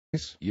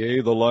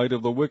Yea, the light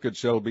of the wicked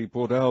shall be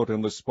put out,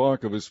 and the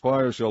spark of his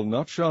fire shall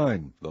not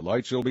shine. The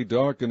light shall be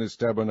dark in his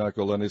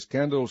tabernacle, and his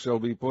candle shall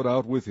be put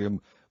out with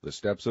him. The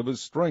steps of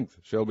his strength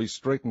shall be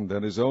straitened,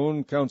 and his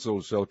own counsel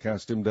shall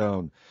cast him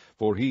down.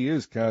 For he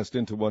is cast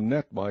into a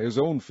net by his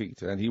own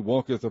feet, and he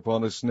walketh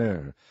upon a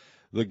snare.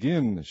 The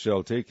gin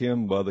shall take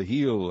him by the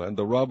heel, and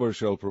the robber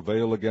shall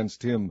prevail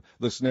against him.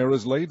 The snare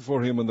is laid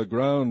for him in the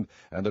ground,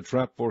 and a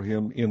trap for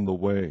him in the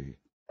way.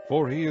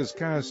 For he is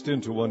cast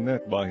into a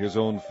net by his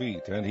own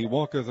feet, and he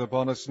walketh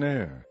upon a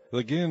snare.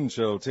 The gin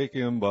shall take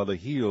him by the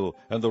heel,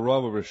 and the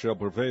robber shall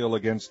prevail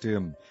against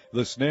him.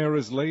 The snare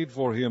is laid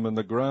for him in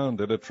the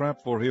ground, and a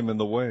trap for him in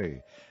the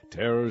way.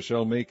 Terror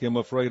shall make him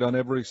afraid on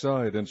every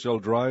side, and shall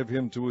drive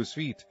him to his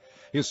feet.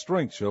 His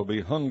strength shall be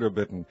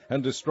hunger-bitten,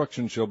 and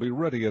destruction shall be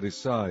ready at his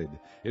side.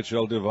 It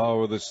shall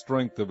devour the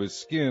strength of his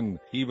skin,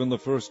 even the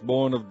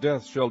firstborn of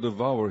death shall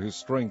devour his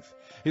strength.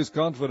 His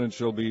confidence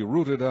shall be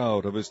rooted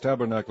out of his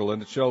tabernacle,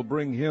 and it shall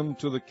bring him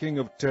to the king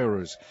of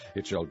terrors.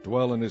 It shall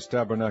dwell in his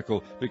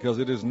tabernacle, because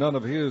it is none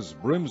of his.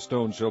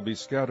 Brimstone shall be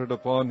scattered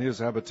upon his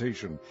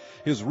habitation.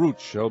 His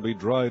roots shall be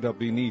dried up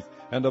beneath,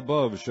 and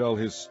above shall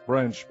his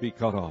branch be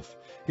cut off.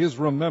 His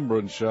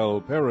remembrance shall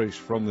perish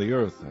from the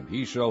earth, and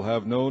he shall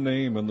have no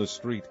name in the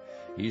street.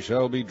 He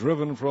shall be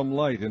driven from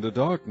light into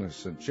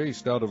darkness, and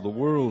chased out of the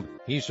world.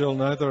 He shall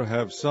neither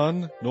have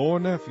son nor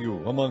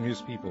nephew among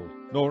his people,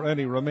 nor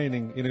any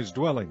remaining in his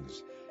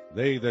dwellings.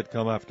 They that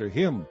come after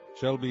him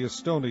shall be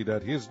astonied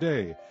at his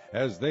day,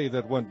 as they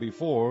that went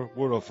before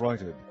were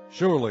affrighted.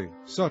 Surely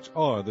such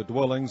are the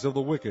dwellings of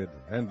the wicked,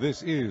 and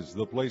this is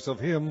the place of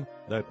him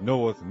that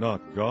knoweth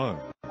not God.